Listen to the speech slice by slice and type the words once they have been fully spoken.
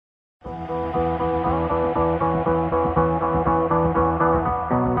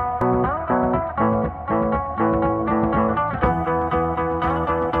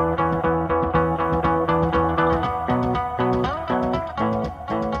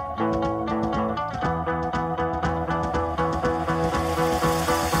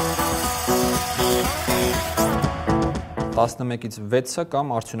11-ից 6-ը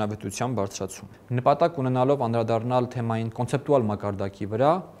կամ արդյունավետության բարձրացում։ Նպատակ ունենալով անդրադառնալ թեմային կոնցեպտուալ մակարդակի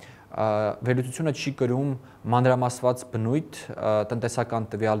վրա, վերլուծությունը չի կրում մանրամասված բնույթ տնտեսական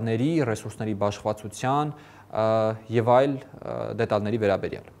տվյալների, ռեսուրսների բաշխվածության եւ այլ դետալների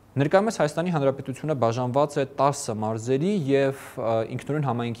վերաբերյալ։ Ներկայումս Հայաստանի Հանրապետությունը բաժանված է 10 մարզերի եւ ինքնուրույն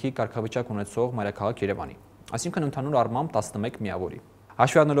համայնքի կարգավիճակ ունեցող մայրաքաղաք Երևանի, այսինքն ընդհանուր առմամբ 11 միավորի։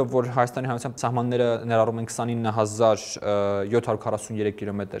 Հաշվի առնելով, որ Հայաստանի Հանրապետության սահմանները ներառում են 29743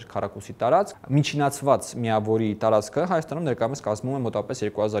 կիլոմետր քառակուսի տարածք, միջինացված միավորի տարածքը Հայաստանում ներկայումս կազմում է մոտավորապես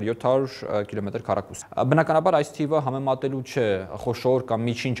 2700 կիլոմետր քառակուս։ Բնականաբար այս թիվը համեմատելու չէ խոշոր կամ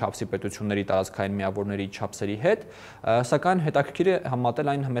միջին չափսի պետությունների տարածքային միավորների չափսերի հետ, սակայն հետաքրքիր է համատել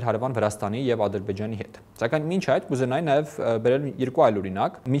այն մեր հարևան Վրաստանի եւ Ադրբեջանի հետ։ Սակայն մինչ այդ կուզենայի նաեւ բերել երկու այլ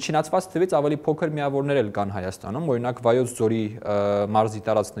օրինակ։ Միջինացված թվից ավելի փոքր միավորներ էլ կան Հայաստանում, օրինակ Վայոց ձորի մարզի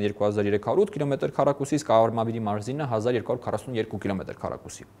տարածքն 2308 կիլոմետր քառակուսի, իսկ Արմավիրի մարզինը 1242 կիլոմետր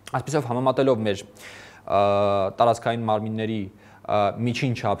քառակուսի։ Այսպեսով համեմատելով մեր տարածքային մարմինների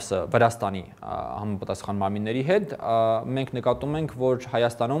միջին չափսը Վրաստանի համապատասխան մարմինների հետ, մենք նկատում ենք, որ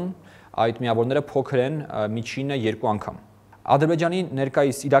Հայաստանում այդ միավորները փոքր են միջինը 2 անգամ։ Ադրբեջանի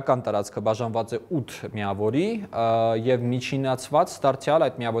ներկայիս իրական տարածքը բաժանված է 8 միավորի եւ միջինացված դարձյալ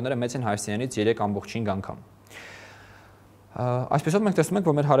այդ միավորները մեծ են Հայաստանից 3.5 անգամ։ Այսպեսով մենք տեսնում ենք,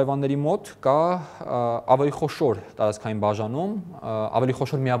 որ մեր հարևանների մոտ կա ավելի խոշոր տարածքային բաժանում, ավելի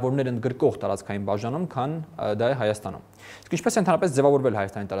խոշոր միավորներ ընդգրկող տարածքային բաժանում, քան դա է Հայաստանում։ Իսկ ինչպես է ընդհանրապես ձևավորվել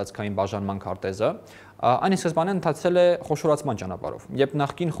Հայաստանի տարածքային բաժանման քարտեզը, այն ի սկզբանե ընթացել է խոշորացման ճանապարհով, երբ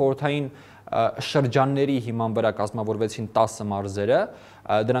նախկին խորհրդային շրջանների հիման վրա կազմավորվեցին 10 մարզերը,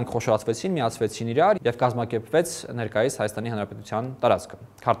 դրանք խոշորացվեցին, միացվեցին իրար եւ կազմակերպվեց ներկայիս Հայաստանի Հանրապետության տարածքը,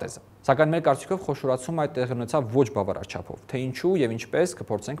 քարտեզը։ Սակայն մեր կարծիքով խոշորացումը այդ տեղի ունեցավ ոչ բավարար չափով, թե ինչու եւ ինչպես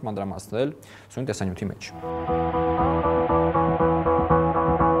կփորձենք մանրամասնել սույն տեսանյութի մեջ։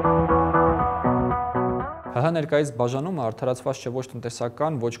 ՀՀ ներկայիս բաժանումը արդարացված չէ ոչ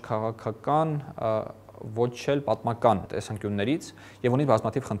տնտեսական, ոչ քաղաքական, ոչ էլ պատմական տեսանկյուններից եւ ունի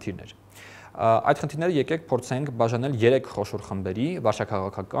բազմաթիվ խնդիրներ։ Այդ խնդիրները եկեք փորձենք բաժանել 3 խոշոր խմբերի՝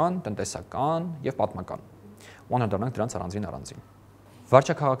 վարչաքաղաքական, տնտեսական եւ պատմական։ Ու անդրադառնանք դրանց առանձին։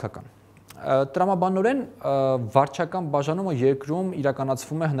 Վարչաքաղաքական։ Տրամաբանորեն վարչական բաժանումը երկրում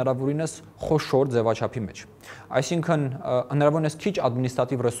իրականացվում է հնարավորինս խոշոր ձևաչափի մեջ։ Այսինքն հնարավորինս քիչ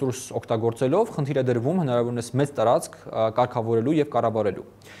ադմինիստրատիվ ռեսուրս օգտագործելով խնդիր է դրվում հնարավորինս մեծ տարածք կարգավորելու եւ կառավարելու։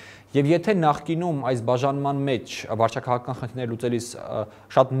 Եվ եթե նախկինում այս բաժանման մեջ վարչաքաղաքական խնդիրները լուծելիս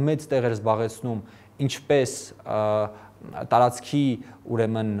շատ մեծ տեղ էր զբաղեցնում ինչպես տարածքի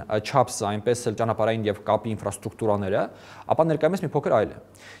ուրեմն չափսը, այնպես էլ ճանապարհային եւ կապի ինֆրաստրուկտուրաները, ապա ներկայումս մի փոքր այլ է։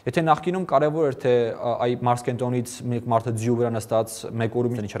 Եթե նախկինում կարևոր էր թե այ մարզկենտրոնից մեկ մարդը ձյու վրա նստած մեկ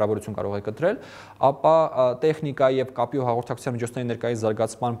օրում ինչ հեռավորություն կարող է կտրել, ապա տեխնիկայի եւ կապի ու հաղորդակցության միջոցների ներկայիս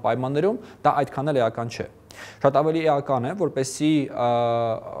զարգացման պայմաններում դա այդքան էլ էական չէ։ Շատ ավելի էական է, որպեսզի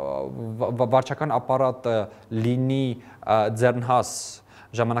վարչական ապարատը լինի ձեռնհաս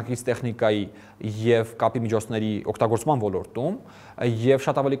ժամանակից տեխնիկայի եւ կապի միջոցների օգտագործման ոլորտում եւ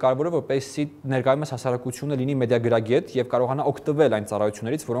շատ ավելի կարեւոր է որպեսզի ներկայումս հասարակությունը լինի մեդիագրագետ եւ կարողանա օգտվել այն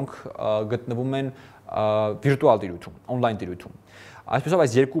ծառայություններից, որոնք գտնվում են վիրտուալ տիրույթում, on-line տիրույթում։ Այսպեսով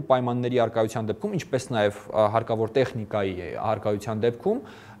այս երկու պայմանների արկայության դեպքում, ինչպես նաեւ հարկավոր տեխնիկայի արկայության դեպքում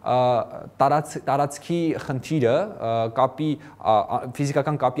տարածքի խնդիրը,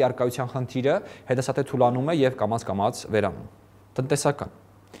 ֆիզիկական կապի արկայության խնդիրը հետզհետե թուլանում է եւ կամաց-կամաց վերանում։ Տնտեսական։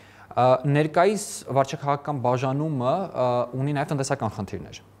 Ներկայիս վարչաքաղաքական բաժանումը ունի նաև տնտեսական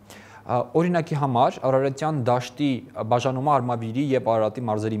խնդիրներ։ Օրինակի համար Արարատյան դաշտի բաժանումը Արմավիրի եւ Արարատի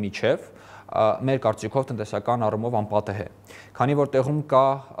մարզերի միջև մեր կարծիքով տնտեսական առումով անպատեհ է, քանի որ տեղում կա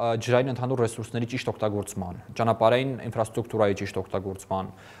ջրային ընդհանուր ռեսուրսների ճիշտ օգտագործման, ճանապարհային ինֆրաստրուկտուրայի ճիշտ օգտագործման,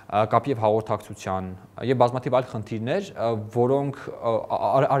 կապի եւ հաղորդակցության եւ բազմաթիվ այլ խնդիրներ, որոնք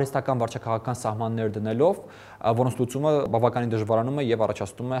արհեստական վարչաքաղաքական սահմաններ դնելով, որոնց լուծումը բավականին դժվարանում է եւ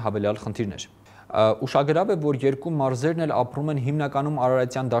առաջացնում է հավելյալ խնդիրներ։ Ուշագրավ է, որ երկու մարզերն էլ ապրում են հիմնականում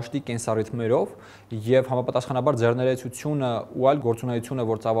Արարատյան դաշտի կենսառիթմերով եւ համապատասխանաբար ձեռներեցությունը ու այլ գործունեությունը,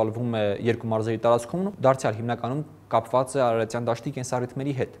 որ ծավալվում է երկու մարզերի տարածքում, դարձյալ հիմնականում կապված է Արարատյան դաշտի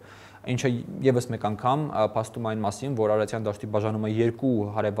կենսառիթմերի հետ, ինչը եւս մեկ անգամ փաստում այն մասին, որ Արարատյան դաշտի բաժանումը երկու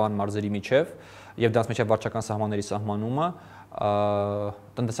հարևան մարզերի միջև եւ դրանց միջև վարչական սահմանների սահմանումը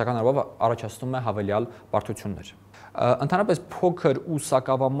տնտեսական առումով առաջացնում է հավելյալ բարդություններ։ Ընդհանրապես փոքր ու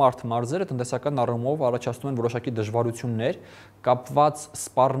սակավամարդ մարզերը տնտեսական առումով առաջացնում են որոշակի դժվարություններ կապված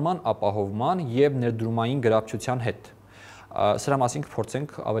սպառման ապահովման եւ ներդրումային գրավչության հետ։ Սրա մասին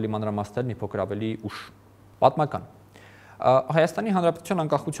կփորձենք ավելի մանրամասնել մի փոքր ավելի ուշ։ Պատմական։ Հայաստանի Հանրապետության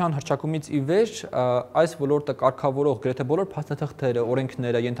անկախության հռչակումից ի վեր այս ոլորտը կարգավորող գրեթե բոլոր փաստաթղթերը,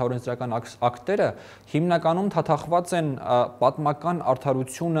 օրենքները, ենթաօրենսդրական ակտերը հիմնականում թաթախված են պատմական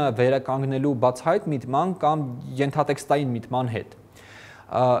արդարությունը վերականգնելու բացահայտ միտման կամ ենթատեքստային միտման հետ։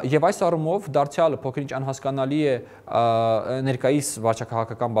 Եվ այս առումով դարձյալ փոքր-ինչ անհասկանալի է ներկայիս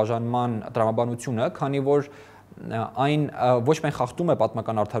վարչակարգական բաժանման տրամաբանությունը, քանի որ այն ոչ միայն խախտում է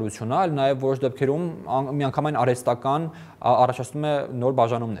պատմական արդարությունը, այլ նաև որոշ դեպքերում միանգամայն արհեստական առաջացնում է նոր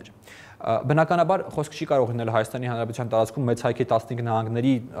բաժանումներ։ Բնականաբար խոսք չի կարող լինել Հայաստանի Հանրապետության տարածքում մեծ հայքի 15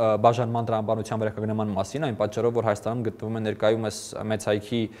 նահանգների բաժանման տրամաբանության վերականգնման մասին, այն պատճառով, որ Հայաստանում գտնվում է ներկայումս մեծ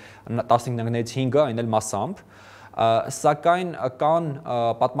հայքի 15 նահանգներից 5-ը, այն էլ massամբ, սակայն կան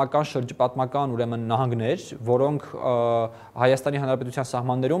պատմական ուրեմն նահանգներ, որոնք Հայաստանի Հանրապետության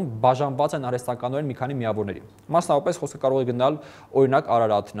սահմաններում բաժանված են արհեստականորեն մի քանի միավորների։ Մասնավորապես խոսքը կարող է գնալ օրինակ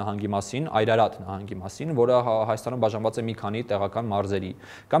Արարատ նահանգի մասին, Այրարատ նահանգի մասին, որը Հայաստանում բաժանված է մի քանի տեղական մարզերի,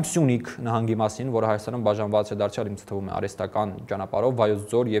 կամ Սյունիք նահանգի մասին, որը Հայաստանում բաժանված է դարձյալ ինձ թվում է արհեստական ճանապարհով Վայոց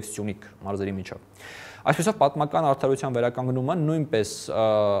ձոր եւ Սյունիք մարզերի միջով։ Այսպիսով պատմական արդարության վերականգնումը նույնպես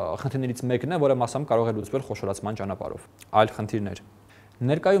խնդիրներից մեկն է, որը մասամբ կարող է լուծվել խոշորացման ճանապարհով։ Այլ խնդիրներ։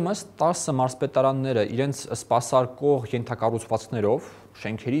 Ներկայումս 10 մարզպետարանները իրենց սպասարկող ենթակառուցվածքներով,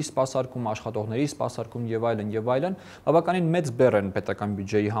 շենքերի սպասարկում, աշխատողների սպասարկում եւ այլն, բավականին մեծ բեռ են պետական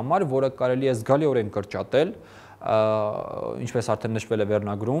բյուջեի համար, որը կարելի է զգալիորեն կրճատել, ինչպես արդեն նշվել է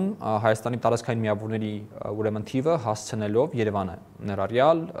վերնագրում, Հայաստանի տարածքային միավորների ուրեմն թիվը հասցնելով Երևանը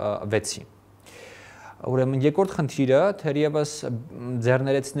ներառյալ 6-ի։ Ուրեմն երկրորդ խնդիրը թերևս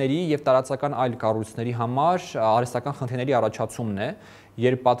ձեռներեցների եւ տարածական այլ կառույցների համար արհեստական խնդիրների առաջացումն է,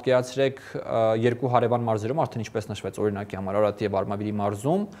 երբ պատկերացրեք երկու հարևան մարզերում, արդեն ինչպես նշվեց օրինակի համար Արարատի եւ Արմավիրի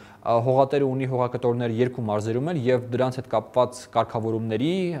մարզում, հողատերը ունի հողակտորներ երկու մարզերում էլ եւ դրանց հետ կապված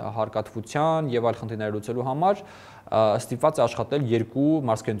կարգավորումների, հարկատվության եւ այլ խնդիրներ լուծելու համար ստիպված է աշխատել երկու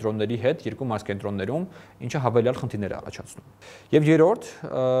մարզկենտրոնների հետ, երկու մարզկենտրոններում, ինչը հավելյալ խնդիրներ է առաջացնում։ Եվ երրորդ,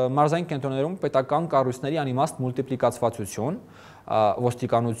 մարզային կենտրոններում պետական կառույցների անիմաստ մուլտիպլիկացվածություն,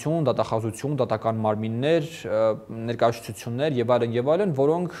 ոստիկանություն, դատախազություն, դատական մարմիններ, ներկայացուցություններ եւ այլն,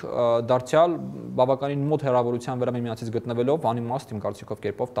 որոնք դարձյալ բավականին մոտ հեռավորության վրա միմյանցից գտնվելով անիմաստ իմ կարծիքով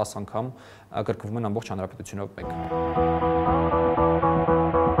կերպով 10 անգամ կրկնվում են ամբողջ հանրապետությունով մեկ։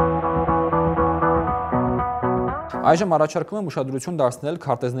 Այժմ առաջարկում եմ ուշադրություն դարձնել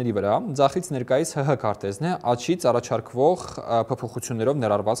քարտեզների վրա։ Ձախից ներկայիս ՀՀ քարտեզն է, աջից առաջարկվող փոփոխություններով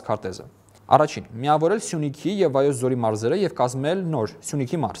ներառված քարտեզը։ Առաջին՝ միավորել Սյունիքի եւ Վայոց ձորի մարզերը եւ կազմել նոր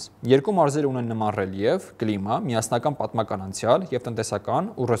Սյունիքի մարզ։ Երկու մարզերը ունեն նման ռելիեֆ, կլիմա, միասնական պատմական անցյալ եւ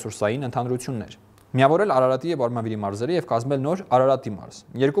տնտեսական ու ռեսուրսային ընդհանրություններ։ Միավորել Արարատի եւ Արմավիրի մարզերը եւ կազմել նոր Արարատի մարզ։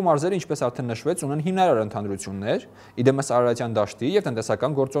 Երկու մարզերը, ինչպես արդեն նշվեց, ունեն հիմնարար ընդհանրություններ, իդեմս Արարատյան դաշտի եւ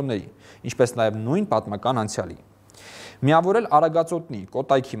տնտեսական գործոնների, ինչպես նաեւ նույն պատմական անցյալի։ Միավորել Արագածոտնի,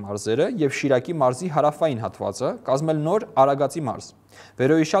 Կոտայքի մարզերը եւ Շիրակի մարզի հարավային հատվածը, կազմել նոր Արագածի մարզ։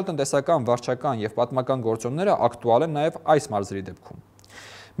 Վերոհիշյալ տնտեսական, վարչական եւ պատմական գործոնները ակտուալ են նաեւ այս մարզերի դեպքում։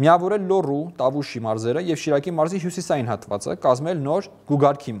 Միավորել Լոռու, Տավուշի մարզերը եւ Շիրակի մարզի հյուսիսային հատվածը, կազմել նոր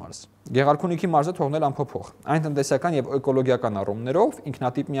Գուգարքի մարզ։ Գեղարքունիքի մարզը թողնել անփոփոխ։ Այն տնտեսական եւ էկոլոգիական առումներով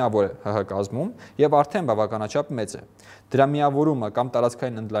ինքնատիպ միավոր է ՀՀ կազմում եւ արդեն բավականաչափ մեծ է։ Դրա միավորումը կամ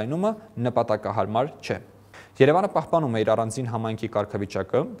տարածքային ընդլայնումը նպատակահարմար չէ։ Երևանը պահպանում է իր առանձին համայնքի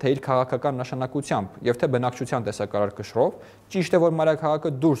կարգավիճակը, թե իր քաղաքական նշանակությամբ եւ թե բնակչության տեսակարար կշռով, ճիշտ է որ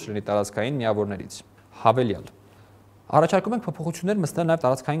մայրաքաղաքը դուրս լինի տարածքային միավորներից։ Հավելյալ։ Առաջարկում ենք փոփոխություններ մտցնել նաեւ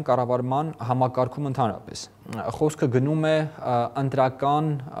տարածքային կառավարման համակարգում ընդհանրապես։ Խոսքը գնում է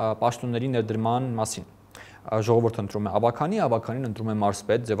ընտրական պաշտոնների ներդրման մասին։ Ժողովուրդը ընտրում է ավականին ընտրում է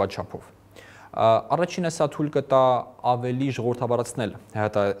մարզպետ ձևաչափով։ Առաջինը սա թույլ կտա ավելի ժողովրդավարացնել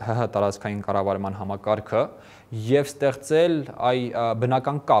ՀՀ տարածքային կառավարման համակարգը եւ ստեղծել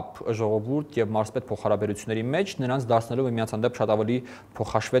բնական կապ ժողովուրդ եւ մարզպետ փոխհարաբերությունների մեջ, նրանց դարձնելով միմյանց հանդեպ շատ ավելի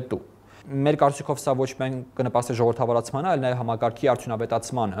փոխհաշվետու։ Մեր կարծիքով սա ոչ միայն կնպաստի ժողովրդավարացմանը, այլ նաեւ համակարգի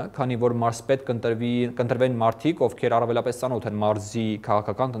արդյունավետացմանը, քանի որ մարզպետ կընտրվեն մարդիկ, ովքեր առավելապես ծանոթ են մարզի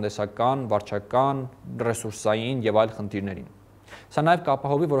քաղաքական, տնտեսական, վարչական, ռեսուրսային եւ այլ խնդիրներին։ Սա նաև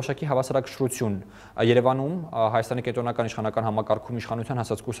կապահովի որոշակի հավասարակշռություն Երևանում Հայաստանի կենտրոնական իշխանական համակարգում իշխանության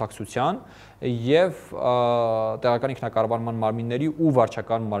հասած կուսակցության եւ տեղական ինքնակառավարման մարմինների ու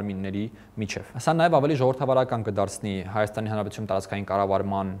վարչական մարմինների միջև։ Սա նաև ավելի ժողովրդավարական կդարձնի Հայաստանի Հանրապետության տարածքային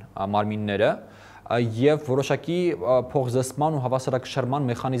կառավարման մարմինները եւ որոշակի փոխզսման ու հավասարակշռման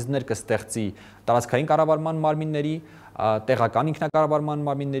մեխանիզմներ կստեղծի տարածքային կառավարման մարմինների, տեղական ինքնակառավարման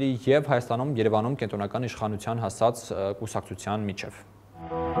մարմինների եւ Հայաստանում Երևանում կենտրոնական իշխանության հասած կուսակցության միջև։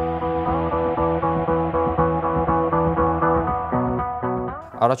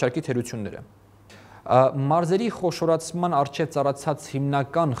 Առաջարկի թերությունները։ Մարզերի խոշորացման առջև ծառացած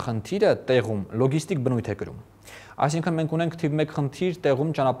հիմնական խնդիրը տեղում լոգիստիկ բնույթ է կրում։ Այսինքն մենք ունենք թիվ 1 խնդիր տեղում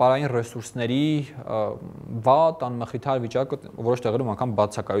ճանապարհային ռեսուրսների վատ անմխիթար վիճակը որոշ տեղերում անգամ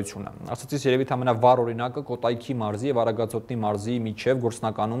բացակայությունը։ Ասացից երևի թե ամենավառ օրինակը Կոտայքի մարզի եւ Արագածոտնի մարզի միջև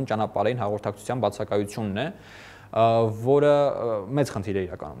գործնականում ճանապարհային հաղորդակցության բացակայությունն է, որը մեծ խնդիր է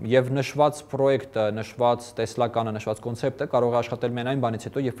իրականում։ Եվ նշված պրոյեկտը, նշված տեսլականը, նշված կոնցեպտը կարող է աշխատել միայն այն բանից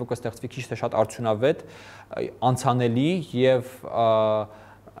հետո, երբ որ կստեղծվի քիչ թե շատ արդյունավետ, անցանելի եւ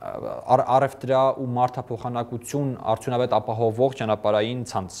առևտրա ու մարդափոխանակություն արդյունավետ ապահովող ճանապարհային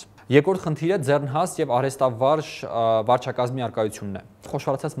ցանց։ Երկրորդ խնդիրը ձեռնհաս եւ արհեստավարժ վարչակազմի առկայությունն է։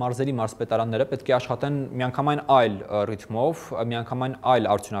 Խոշորացած մարզերի մարզպետարանները պետք է աշխատեն միանգամայն այլ ռիթմով, միանգամայն այլ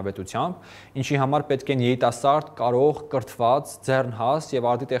արդյունավետությամբ, ինչի համար պետք են երիտասարդ, կարող, կրթված, ձեռնհաս եւ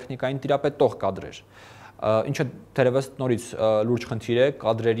արդի տեխնիկային տիրապետող կադրեր։ Ինչը թերևս նորից լուրջ խնդիր է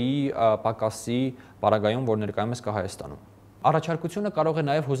կադրերի պակասի պարագայում, որ ներկայումս կա Հայաստանում։ Առաջարկությունը կարող է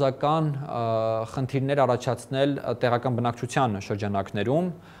նաև հուզական խնդիրներ առաջացնել տեղական բնակչության շրջանակներում,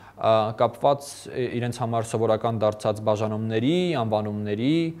 կապված իրենց համար սովորական դարձած բաժանումների,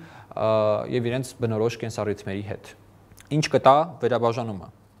 անվանումների եւ իրենց բնորոշ կենսառիթմերի հետ։ Ինչ կտա վերաբաժանումը։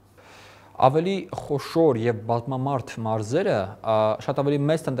 Ավելի խոշոր եւ բազմամարդ մարզերը շատ ավելի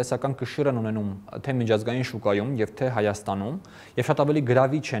մեծ տնտեսական կշիռ են ունենում թե միջազգային շուկայում եւ թե Հայաստանում եւ շատ ավելի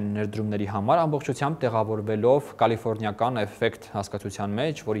գրավիչ են ներդրումների համար ամբողջությամբ տեղավորվելով կալիֆոռնիական էֆեկտ հասկացության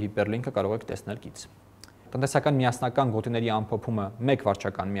մեջ, որի հիպերլինքը կարող եք տեսնել գից։ Տնտեսական միասնական գոտիների ամփոփումը մեկ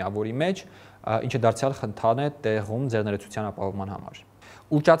վարչական միավորի մեջ, ինչը դարձյալ խնդան է տեղում ձեռներեցության ապահովման համար։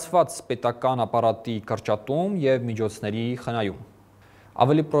 Ուռճացված պետական ապարատի կրճատում եւ միջոցների խնայում։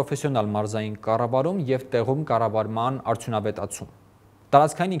 Ավելի պրոֆեսիոնալ մարզային կառավարում եւ տեղում կառավարման արդյունավետացում։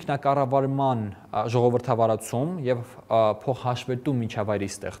 Տարածքային ինքնակառավարման ժողովրդավարացում եւ փոխհաշվետու միջավայրի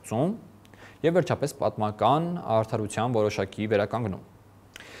ստեղծում եւ վերջապես պատմական արդարության որոշակի վերականգնում։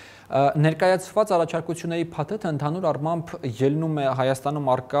 Ներկայացված առաջարկությունների փաթեթը ընդհանուր առմամբ ելնում է Հայաստանում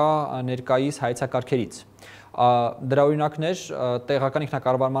առկա ներկայիս հայեցակարգերից։ Դրա օրինակներ տեղական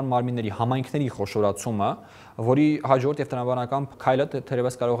ինքնակառավարման մարմինների համայնքների խոշորացումը, որի հաջորդ եւ տնօրինական քայլը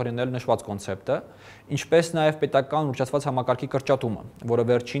թերևս կարող է լինել նշված կոնցեպտը, ինչպես նաեւ պետական ուռճացված համակարգի կրճատումը, որը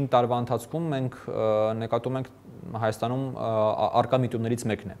վերջին տարվա ընթացքում մենք նկատում ենք Հայաստանում առկա միտումներից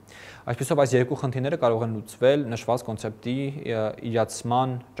մեկն է։ Այսպիսով այս երկու խնդիրները կարող են լուծվել նշված կոնցեպտի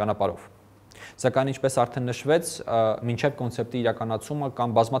իրացման ճանապարհով։ Սակայն ինչպես արդեն նշվեց, մինչև կոնցեպտի իրականացումը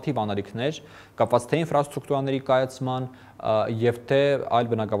կան բազմաթիվ անելիքներ կապված թե ինֆրաստրուկտուրաների կայացման եւ թե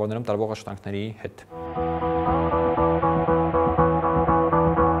այլ բնակավարներում տարվող աշխատանքների հետ։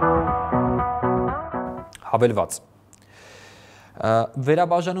 Հավելված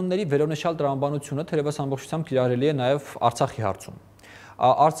վերաբաժանումների վերոնշյալ տրամաբանությունը թերևս ամբողջությամբ կիրառելի է նաև Արցախի հարցում։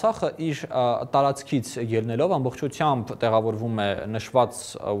 Արցախը իր տարածքից ելնելով ամբողջությամբ տեղավորվում է նշված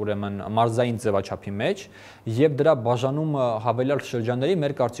ուրեմն մարզային ձևաչափի մեջ եւ դրա բաժանումը հավելյալ շրջանների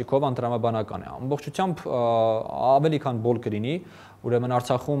մեր կարծիքով անտրամաբանական է։ Ամբողջությամբ ավելի քան բոլ կլինի ուրեմն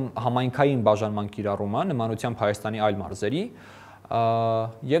Արցախում համայնքային բաժանման կիրառումը նմանությամբ Հայաստանի այլ մարզերի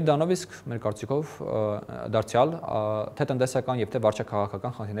եւ դրանով իսկ մեր կարծիքով դարձյալ թե տնտեսական եւ թե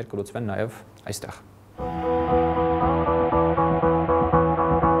վարչակարգական խնդիրներ կլուծվեն նաեւ այստեղ։